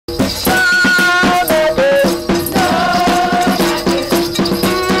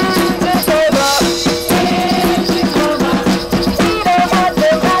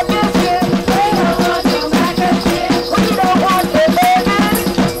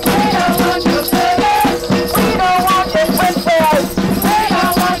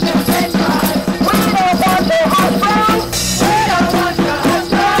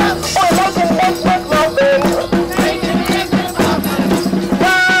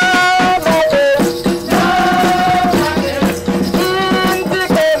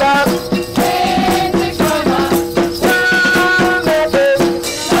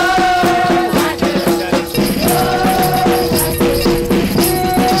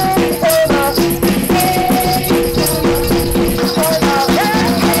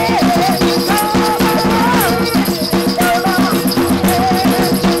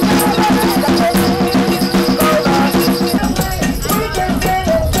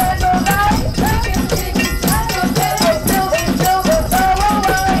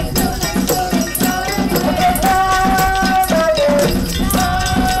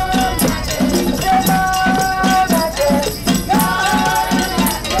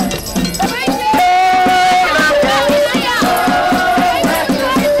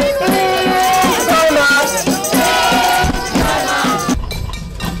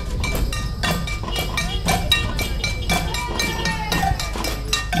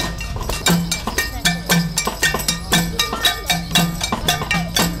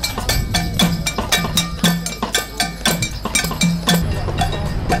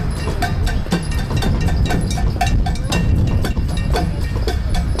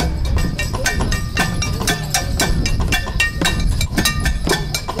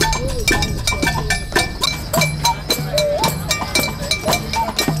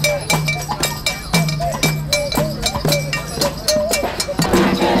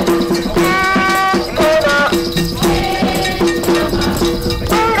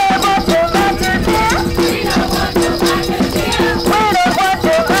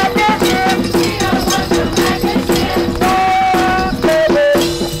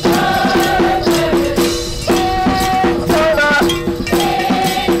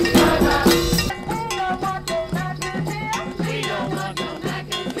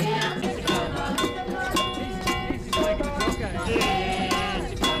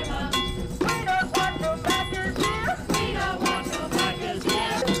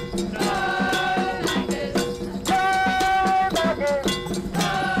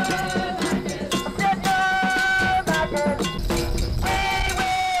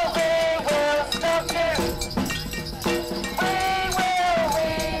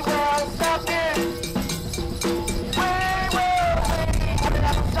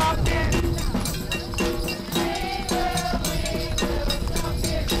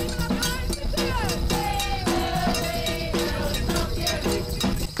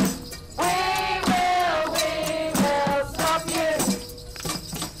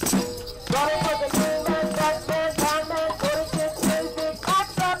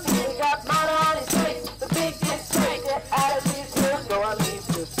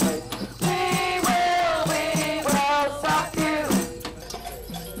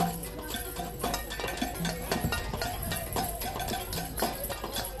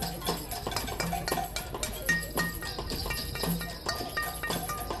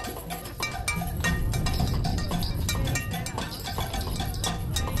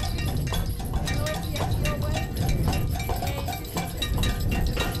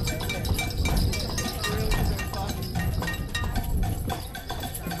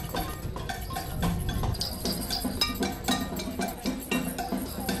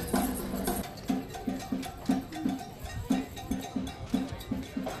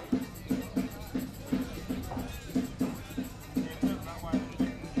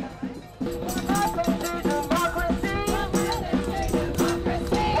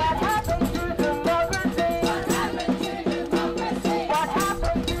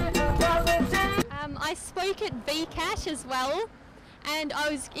spoke at VCAT as well, and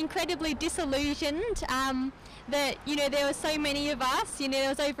I was incredibly disillusioned that, you know, there were so many of us, you know, there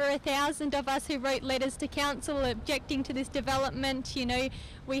was over 1,000 of us who wrote letters to council objecting to this development. You know,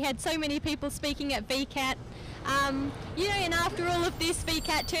 we had so many people speaking at VCAT. You know, and after all of this,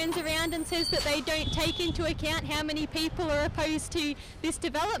 VCAT turns around and says that they don't take into account how many people are opposed to this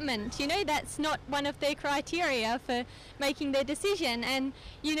development. You know, that's not one of their criteria for making their decision. And,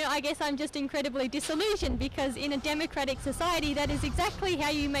 you know, I guess I'm just incredibly disillusioned, because in a democratic society, that is exactly how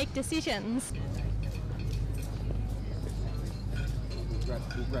you make decisions.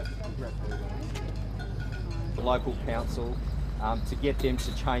 The local council, to get them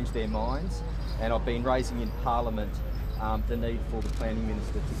to change their minds, and I've been raising in Parliament the need for the Planning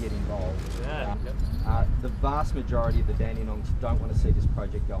Minister to get involved. The vast majority of the Dandenongs don't want to see this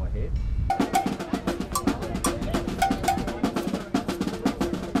project go ahead.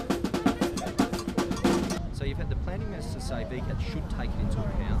 So you've had the Planning Minister say VCAT should take it into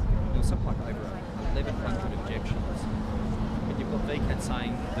account. There was something like over 1,100 objections. But you've got VCAT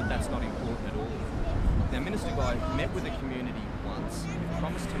saying that that's not important at all. Now, Minister Guy met with the community once,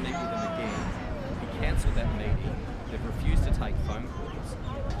 promised to meet with them again. He cancelled that meeting. They've refused to take phone calls.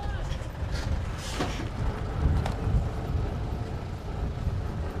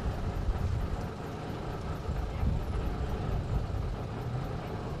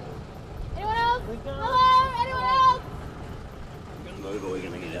 Anyone else? Hello? Anyone else? We're going to move, or we're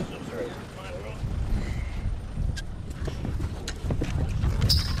going to get ourselves through.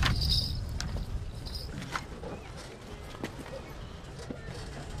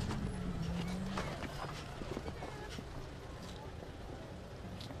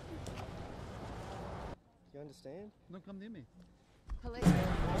 Do you understand? Don't come near me. Police.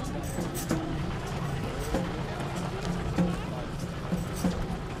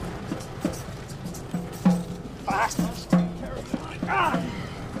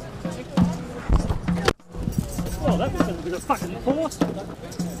 Oh, that was a bit of fucking force.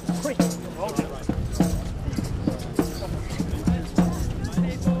 Quick.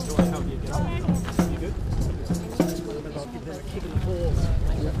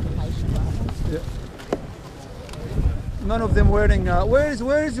 None of them wearing. Where is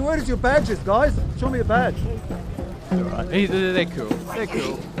your badges, guys? Show me a badge. Alright. They're cool. They're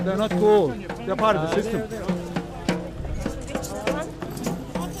cool. They're not cool. They're part of the system. They're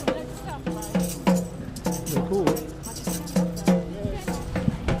cool.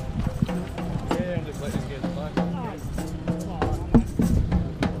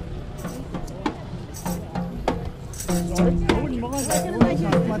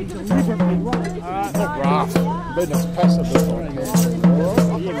 Goodness, passive this one.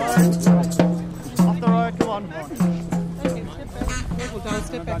 Off the road, come on.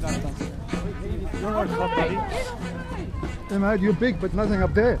 You're on top, buddy. Hey mate, you're big, but nothing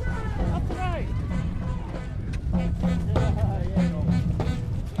up there.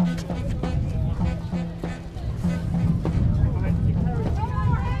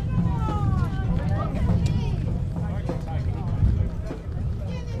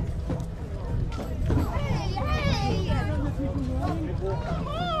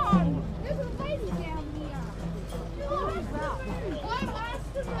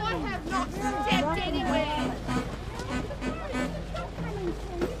 I have not stepped anywhere.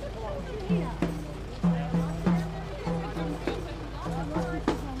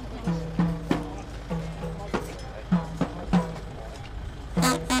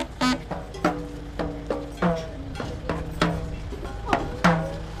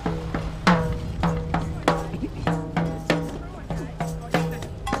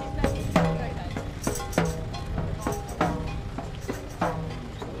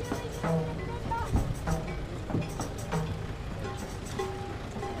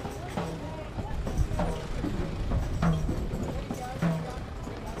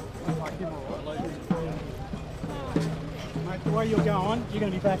 Mate, the way you're going, you're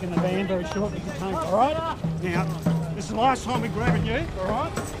going to be back in the van very shortly. You can all right? Now, this is the last time we're grabbing you, all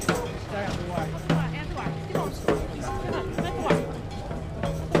right? Stay out of the way.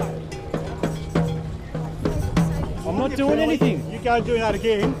 I'm not doing anything. You go do that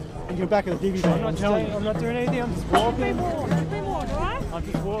again, and you're back at the divvy van. I'm not doing anything. I'm just walking. I'm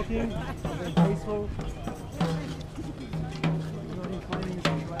just walking. I'm being peaceful.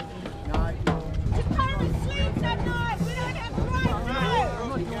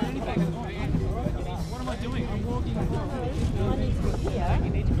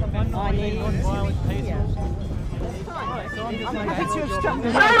 I need non-violent, peaceful. Shame on you,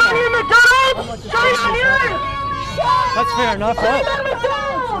 McDonald's! Shame on you! That's fair enough, right?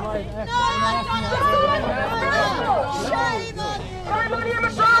 McDonald's! No, here,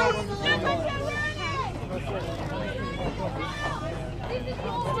 McDonald's!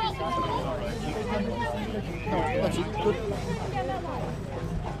 That's it. Good.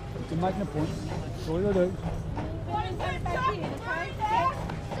 You're making a point. That's all you gotta do.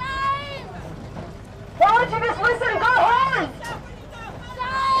 Why don't you just listen and go home?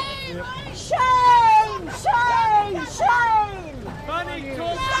 Shame! Shame! Shame! Funny Shame!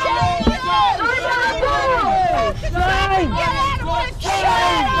 talk. Shame!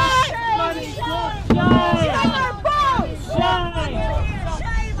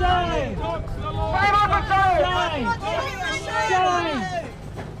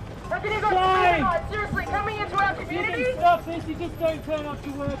 Seriously, coming into our community? Stop this, you just don't turn up to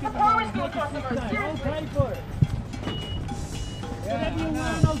work in the morning. Take a sick day. I'll pay for it. Whatever you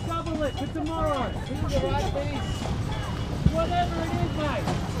want, I'll double it for tomorrow. Do the right thing. Whatever it is, mate.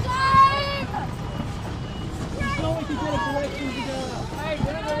 You know we can get a correction to go up. Hey, do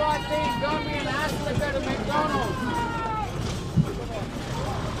the right thing. Don't be an asshole to go to McDonald's.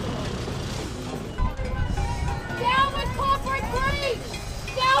 Down with corporate greed!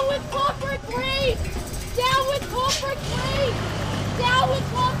 Down with corporate greed! Down with corporate greed! Down with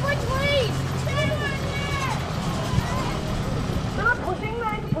corporate greed! Stop pushing,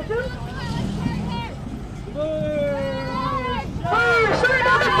 man! Push him! Shame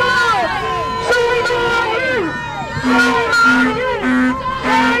on the dog! Shame on you! Shame on you!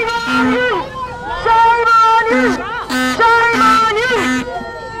 Shame on you! Shame on you! Shame on you!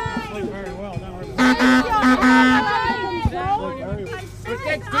 Very well, don't worry.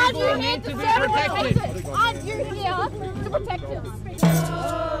 Protect people who need to be protected. Aren't you here to protect us?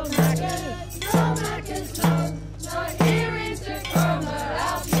 Not here in Tecoma,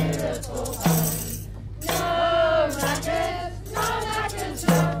 our beautiful home. No racket, no racket,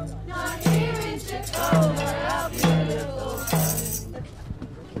 not here in Tecoma, our beautiful home. No.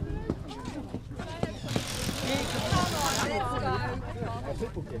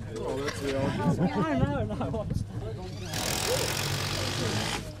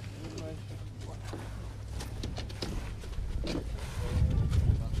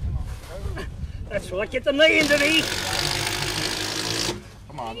 That's right, get the knee into me.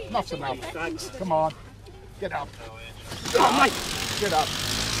 Come on, enough's enough. Come on, get up. Oh, mate. Get up.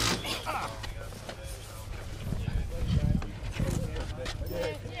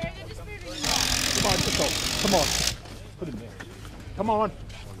 Come on, just up. Come on. Put him there. Come on.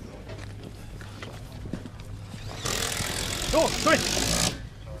 Go, straight.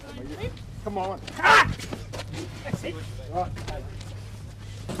 Come on. Ah! That's it. Right.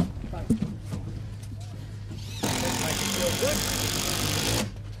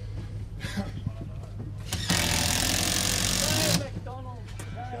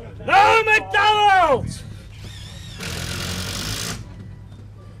 No McDonald's!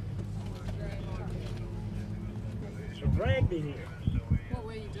 She dragged me here. What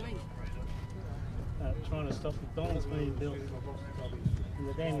were you doing? Trying to stop McDonald's being built in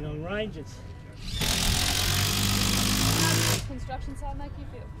the Dandenong Ranges. How does the construction site make you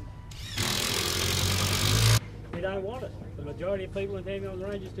feel? We don't want it. The majority of people in Dandenong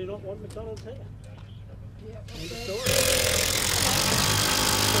Ranges do not want McDonald's here. Yeah. End of story.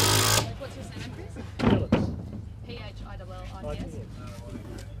 What's your surname, Chris? Phillips. Phillips. I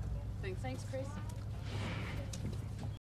Thanks, Chris.